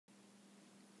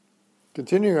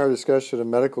Continuing our discussion of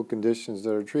medical conditions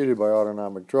that are treated by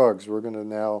autonomic drugs, we're going to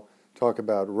now talk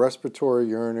about respiratory,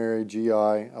 urinary,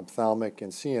 GI, ophthalmic,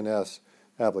 and CNS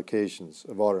applications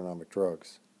of autonomic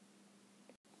drugs.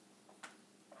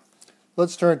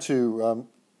 Let's turn to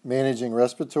managing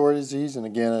respiratory disease, and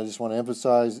again, I just want to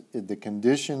emphasize the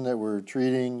condition that we're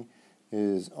treating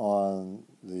is on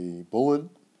the bullet,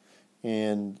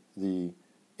 and the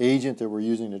agent that we're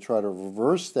using to try to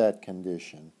reverse that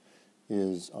condition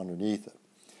is underneath it.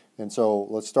 And so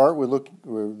let's start with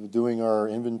we're doing our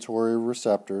inventory of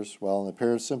receptors. Well, on the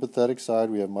parasympathetic side,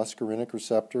 we have muscarinic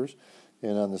receptors,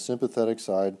 and on the sympathetic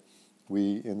side,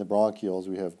 in the bronchioles,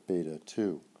 we have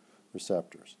beta-2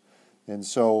 receptors. And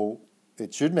so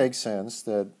it should make sense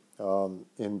that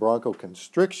in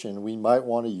bronchoconstriction, we might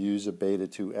want to use a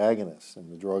beta-2 agonist, and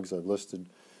the drugs I've listed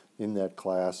in that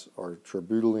class are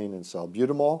tributylene and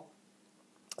salbutamol.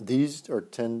 These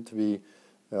tend to be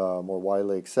more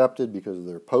widely accepted because of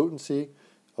their potency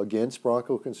against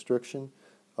bronchoconstriction.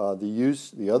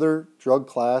 The other drug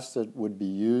class that would be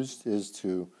used is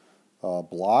to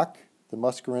block the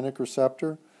muscarinic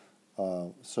receptor.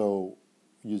 So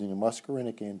using a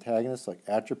muscarinic antagonist like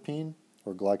atropine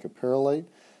or glycopyrrolate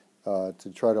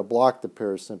to try to block the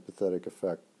parasympathetic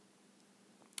effect.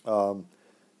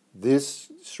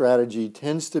 This strategy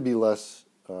tends to be less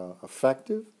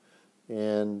effective,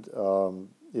 and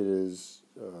it is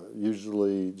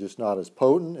usually just not as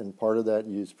potent, and part of that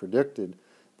is predicted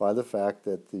by the fact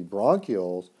that the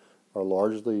bronchioles are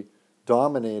largely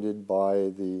dominated by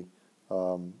the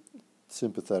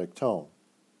sympathetic tone,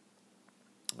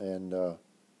 and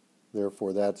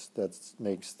therefore that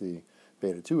makes the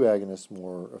beta-2 agonists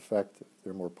more effective.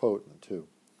 They're more potent too.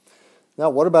 Now,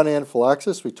 what about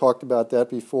anaphylaxis? We talked about that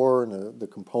before, and the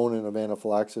component of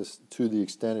anaphylaxis, to the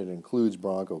extent it includes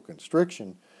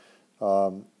bronchoconstriction,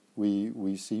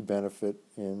 we see benefit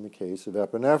in the case of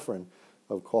epinephrine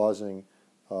of causing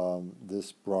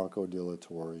this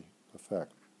bronchodilatory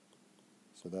effect.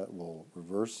 So that will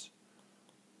reverse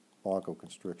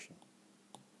bronchoconstriction.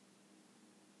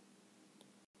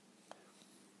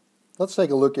 Let's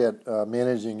take a look at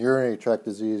managing urinary tract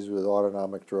disease with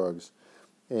autonomic drugs.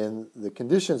 And the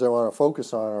conditions I want to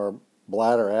focus on are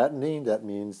bladder atony. That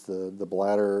means the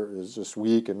bladder is just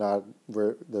weak and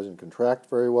doesn't contract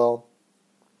very well.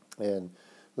 And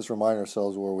let's remind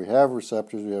ourselves where we have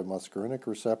receptors. We have muscarinic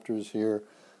receptors here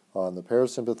on the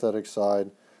parasympathetic side.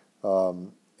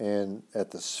 And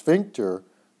at the sphincter,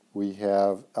 we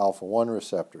have alpha-1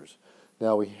 receptors.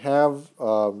 Now we have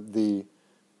and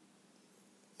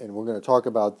we're going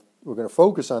to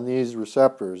focus on these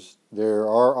receptors. There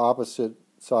are opposite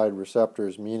side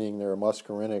receptors, meaning there are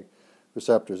muscarinic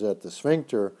receptors at the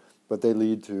sphincter, but they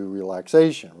lead to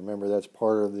relaxation. Remember, that's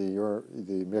part of the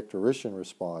micturition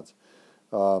response.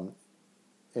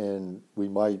 And we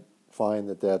might find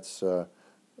that that's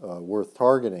worth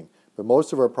targeting. But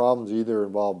most of our problems either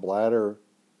involve bladder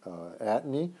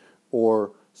atony,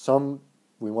 or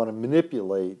we want to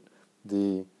manipulate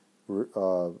the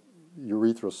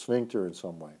urethral sphincter in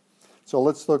some way. So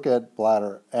let's look at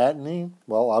bladder atony.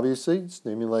 Well, obviously,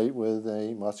 stimulate with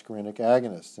a muscarinic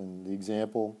agonist. And the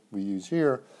example we use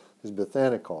here is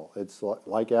bethanechol. It's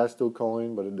like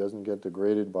acetylcholine, but it doesn't get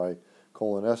degraded by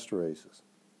cholinesterases.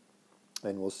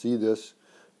 And we'll see this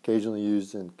occasionally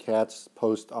used in cats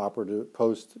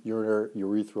post-urinary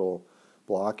urethral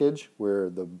blockage, where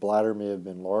the bladder may have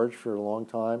been large for a long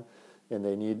time, and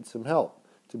they need some help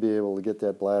to be able to get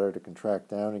that bladder to contract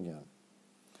down again.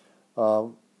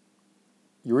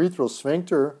 Urethral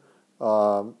sphincter,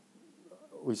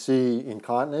 we see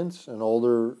incontinence in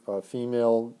older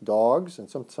female dogs and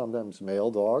sometimes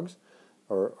male dogs.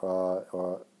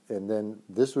 And then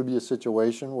this would be a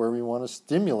situation where we want to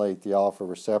stimulate the alpha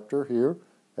receptor here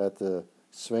at the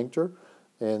sphincter.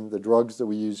 And the drugs that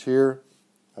we use here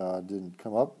didn't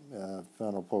come up,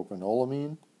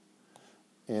 phenylpropanolomine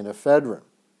and ephedrine.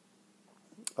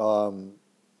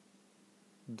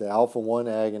 The alpha-1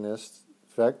 agonist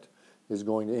effect is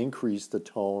going to increase the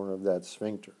tone of that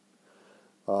sphincter.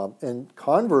 And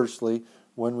conversely,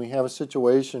 when we have a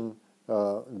situation,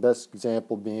 the best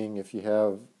example being if you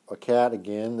have a cat,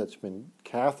 again, that's been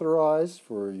catheterized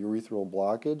for urethral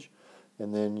blockage,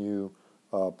 and then you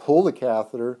pull the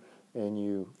catheter and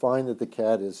you find that the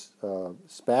cat is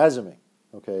spasming,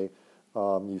 okay?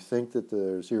 You think that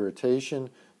there's irritation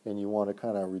and you want to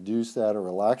kind of reduce that or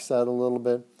relax that a little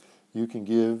bit. You can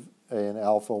give an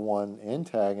alpha-1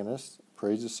 antagonist,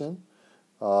 prazosin.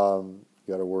 You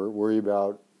got to worry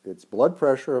about its blood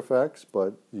pressure effects,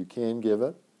 but you can give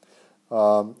it.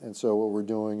 And so what we're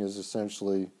doing is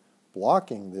essentially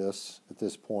blocking this at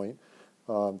this point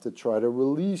to try to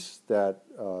release that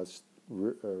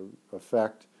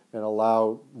effect and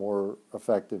allow more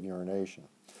effective urination.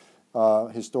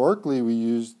 Historically, we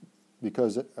used,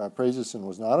 because prazosin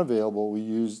was not available, we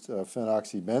used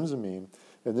phenoxybenzamine,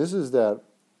 and this is that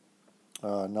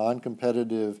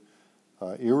non-competitive,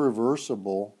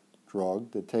 irreversible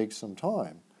drug that takes some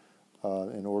time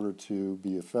in order to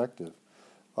be effective.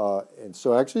 And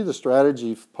so actually the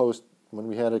strategy post, when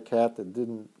we had a cat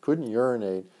that couldn't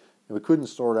urinate, and we couldn't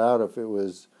sort out if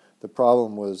the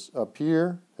problem was up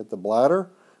here at the bladder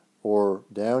or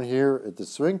down here at the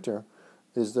sphincter,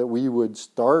 is that we would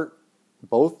start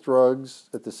both drugs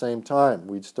at the same time.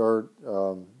 We'd start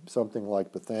something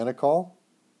like bethanechol,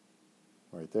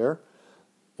 right there,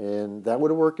 and that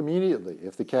would work immediately.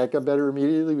 If the cat got better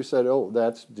immediately, we said, oh,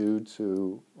 that's due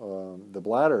to the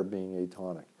bladder being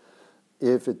atonic.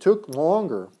 If it took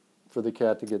longer for the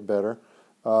cat to get better,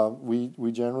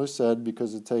 we generally said,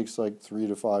 because it takes like 3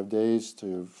 to 5 days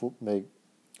to make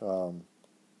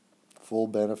full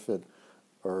benefit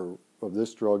of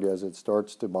this drug as it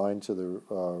starts to bind to the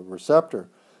receptor,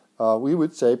 we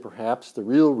would say perhaps the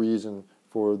real reason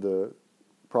for the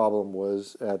problem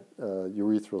was at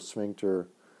urethral sphincter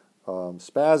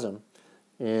spasm,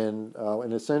 and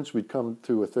in a sense we'd come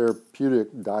to a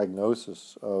therapeutic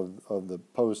diagnosis of the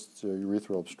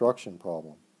post-urethral obstruction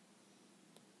problem.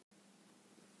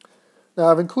 Now,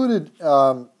 I've included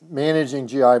managing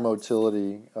GI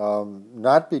motility,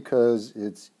 not because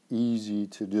it's easy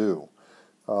to do,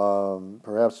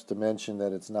 perhaps to mention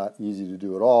that it's not easy to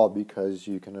do at all, because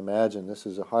you can imagine this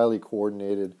is a highly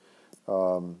coordinated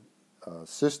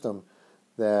system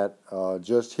that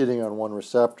just hitting on one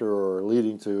receptor or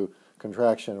leading to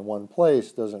contraction in one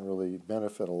place doesn't really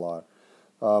benefit a lot.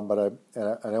 But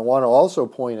I want to also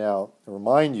point out and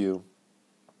remind you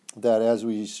that as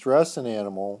we stress an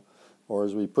animal, or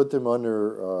as we put them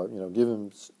under,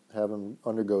 have them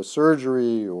undergo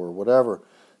surgery or whatever,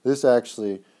 this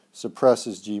actually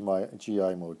suppresses GI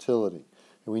motility.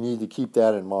 And we need to keep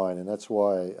that in mind, and that's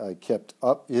why I kept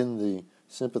up in the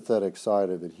sympathetic side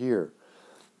of it here.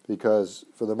 Because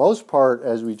for the most part,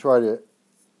 as we try to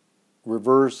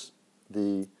reverse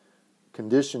the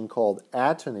condition called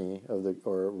atony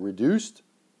or reduced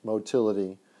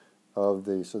motility of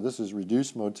the, so this is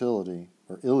reduced motility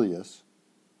or ileus.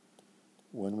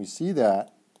 When we see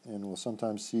that, and we'll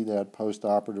sometimes see that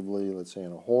post-operatively, let's say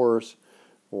in a horse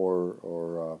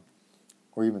or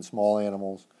even small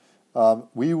animals,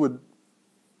 we would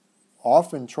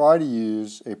often try to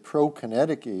use a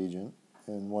prokinetic agent,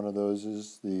 and one of those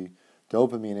is the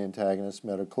dopamine antagonist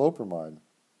metoclopramide.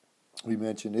 We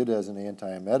mentioned it as an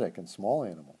antiemetic in small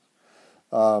animals.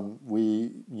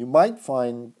 You might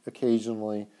find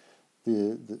occasionally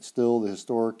still the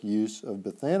historic use of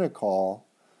bethanechol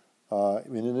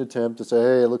in an attempt to say,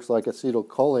 hey, it looks like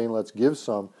acetylcholine, let's give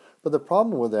some. But the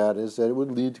problem with that is that it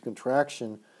would lead to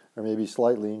contraction or maybe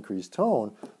slightly increased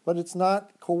tone, but it's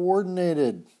not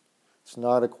coordinated. It's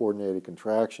not a coordinated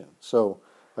contraction. So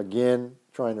again,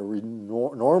 trying to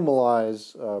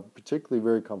normalize particularly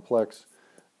very complex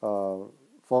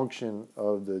function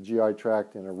of the GI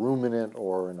tract in a ruminant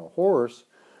or in a horse,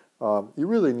 you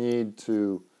really need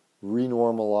to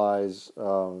renormalize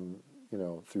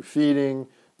through feeding,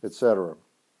 etc.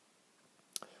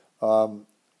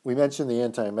 We mentioned the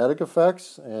antiemetic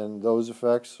effects, and those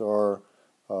effects are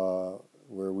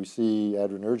where we see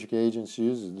adrenergic agents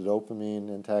used, the dopamine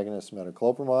antagonist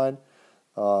metoclopramide.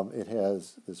 It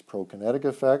has this prokinetic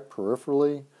effect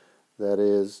peripherally. That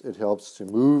is, it helps to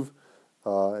move,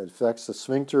 it affects the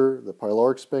sphincter, the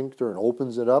pyloric sphincter, and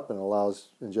opens it up and allows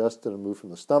ingestion to move from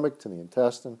the stomach to the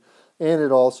intestine. And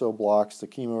it also blocks the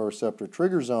chemoreceptor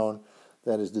trigger zone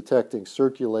that is detecting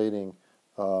circulating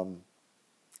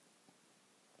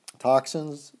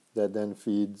toxins that then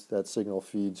that signal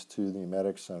feeds to the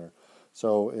emetic center.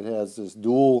 So it has this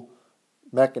dual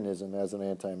mechanism as an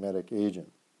antiemetic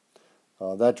agent.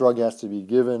 That drug has to be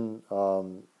given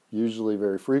usually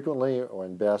very frequently, or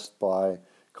and best by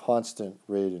constant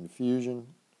rate infusion.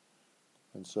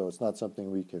 And so it's not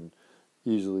something we can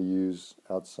easily use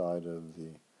outside of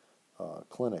the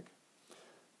clinic.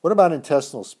 What about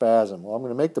intestinal spasm? Well, I'm going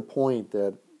to make the point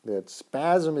that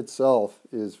spasm itself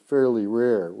is fairly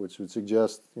rare, which would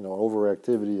suggest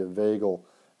overactivity of vagal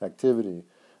activity.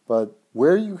 But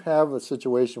where you have a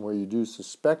situation where you do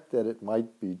suspect that it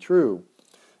might be true,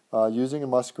 using a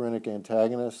muscarinic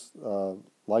antagonist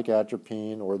like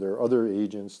atropine, or there are other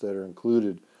agents that are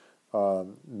included,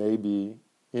 may be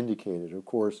indicated. Of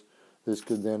course, this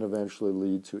could then eventually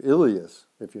lead to ileus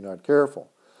if you're not careful.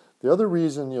 The other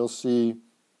reason you'll see,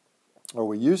 or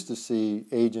we used to see,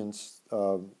 agents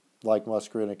like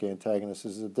muscarinic antagonists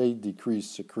is that they decrease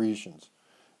secretions.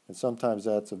 and sometimes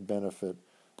that's of benefit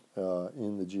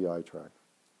in the GI tract.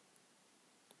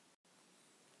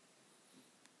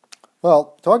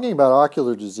 Well, talking about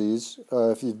ocular disease,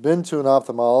 if you've been to an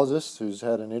ophthalmologist who's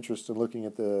had an interest in looking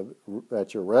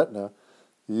at your retina,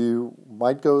 you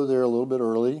might go there a little bit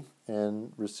early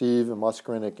and receive a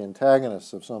muscarinic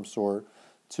antagonist of some sort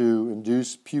to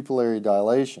induce pupillary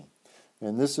dilation.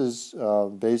 And this is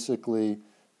basically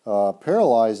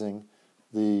paralyzing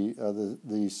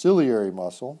the ciliary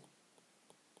muscle.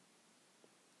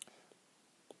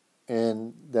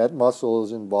 And that muscle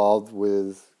is involved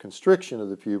with constriction of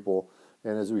the pupil.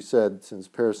 And as we said, since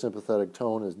parasympathetic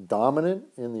tone is dominant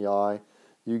in the eye,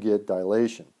 you get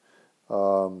dilation.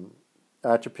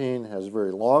 Atropine has a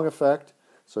very long effect,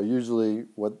 so usually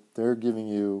what they're giving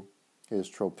you is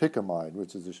tropicamide,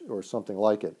 which is or something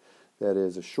like it, that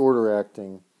is a shorter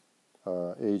acting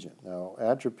agent. Now,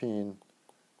 atropine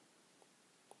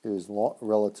is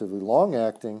relatively long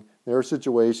acting. There are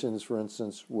situations, for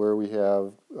instance, where we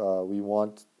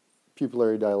want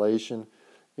pupillary dilation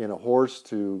in a horse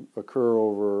to occur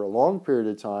over a long period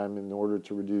of time in order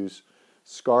to reduce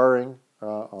scarring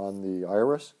on the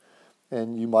iris,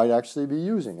 and you might actually be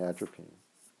using atropine.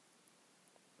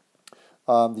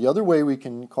 The other way we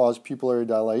can cause pupillary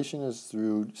dilation is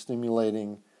through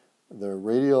stimulating the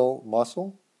radial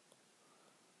muscle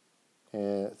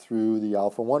through the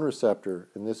alpha-1 receptor,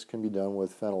 and this can be done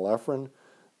with phenylephrine.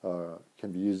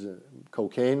 Can be used.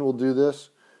 Cocaine will do this,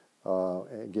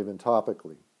 given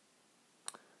topically.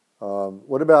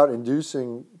 What about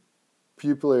inducing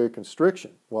pupillary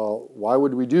constriction? Well, why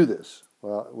would we do this?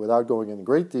 Well, without going into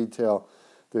great detail,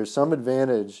 there's some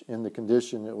advantage in the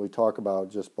condition that we talk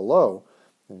about just below,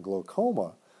 in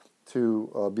glaucoma,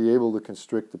 to be able to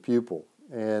constrict the pupil.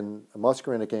 And a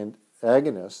muscarinic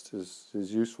agonist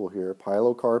is useful here.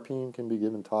 Pilocarpine can be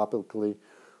given topically,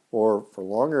 or for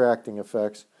longer acting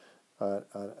effects,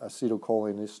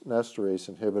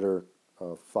 acetylcholinesterase inhibitor,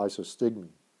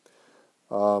 physostigmine.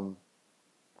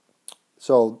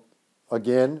 So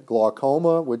again,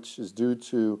 glaucoma, which is due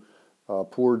to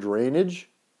poor drainage,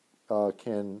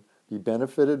 can be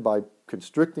benefited by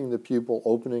constricting the pupil,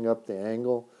 opening up the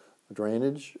angle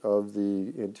drainage of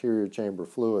the anterior chamber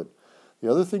fluid. The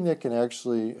other thing that can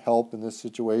actually help in this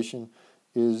situation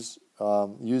is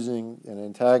using an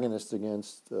antagonist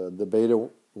against the beta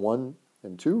 1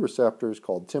 and 2 receptors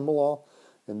called timolol,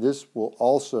 and this will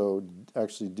also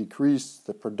actually decrease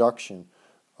the production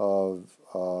of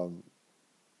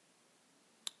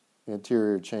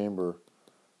anterior chamber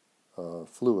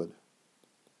fluid.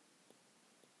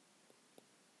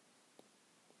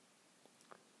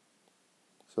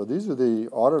 So these are the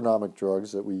autonomic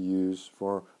drugs that we use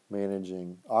for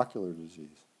managing ocular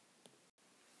disease.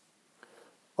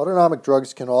 Autonomic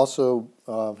drugs can also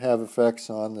have effects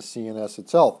on the CNS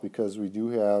itself, because we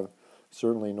do have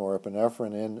certainly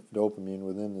norepinephrine and dopamine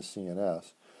within the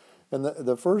CNS. And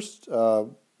the first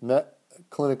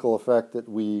clinical effect that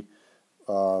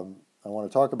I want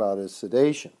to talk about is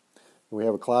sedation. We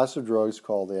have a class of drugs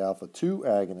called the alpha-2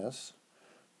 agonists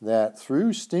that,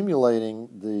 through stimulating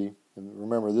and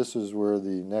remember this is where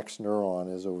the next neuron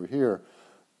is over here,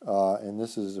 and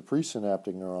this is a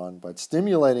presynaptic neuron. By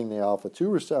stimulating the alpha-2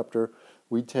 receptor,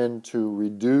 we tend to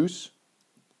reduce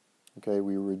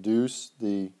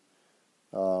the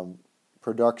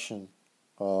production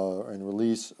and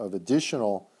release of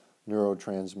additional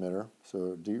neurotransmitter,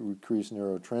 so decrease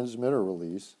neurotransmitter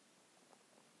release.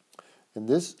 And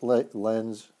this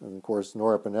lends, and of course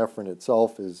norepinephrine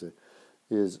itself is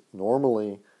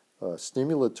normally a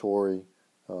stimulatory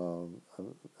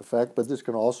effect, but this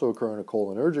can also occur in a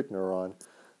cholinergic neuron,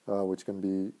 which can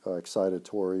be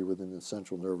excitatory within the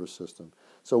central nervous system.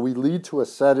 So we lead to a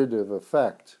sedative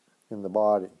effect in the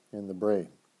body, in the brain.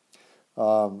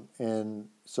 And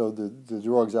so the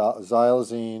drugs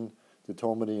xylazine,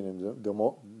 detomidine, and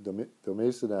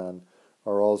domescidine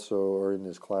are in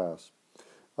this class.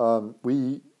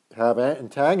 We have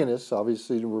antagonists,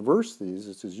 obviously, to reverse these.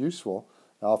 This is useful.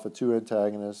 Alpha-2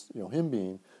 antagonist,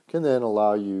 himbine, can then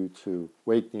allow you to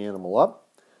wake the animal up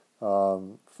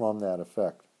from that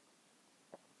effect.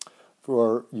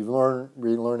 You've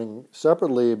been learning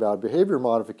separately about behavior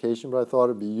modification, but I thought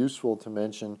it'd be useful to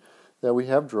mention that we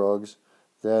have drugs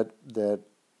that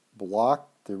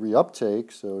block the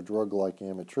reuptake. So a drug like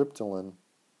amitriptyline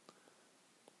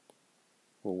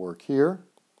will work here,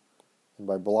 and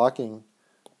by blocking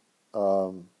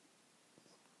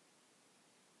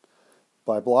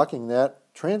that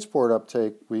transport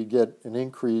uptake, we get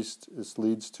this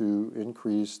leads to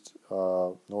increased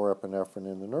norepinephrine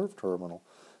in the nerve terminal,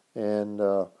 and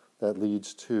that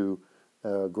leads to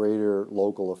a greater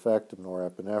local effect of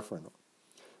norepinephrine.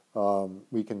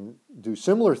 We can do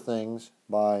similar things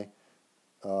by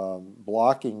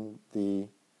blocking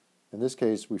in this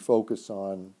case we focus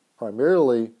on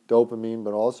primarily dopamine,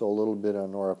 but also a little bit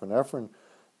on norepinephrine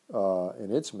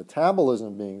and its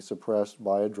metabolism being suppressed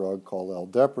by a drug called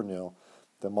aldepronyl,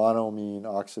 the monoamine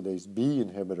oxidase B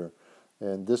inhibitor.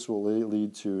 And this will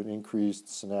lead to an increased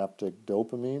synaptic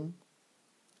dopamine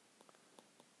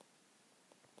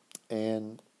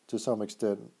and to some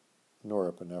extent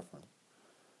norepinephrine.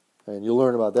 And you'll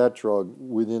learn about that drug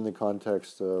within the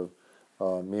context of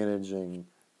managing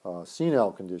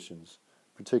senile conditions,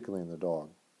 particularly in the dog.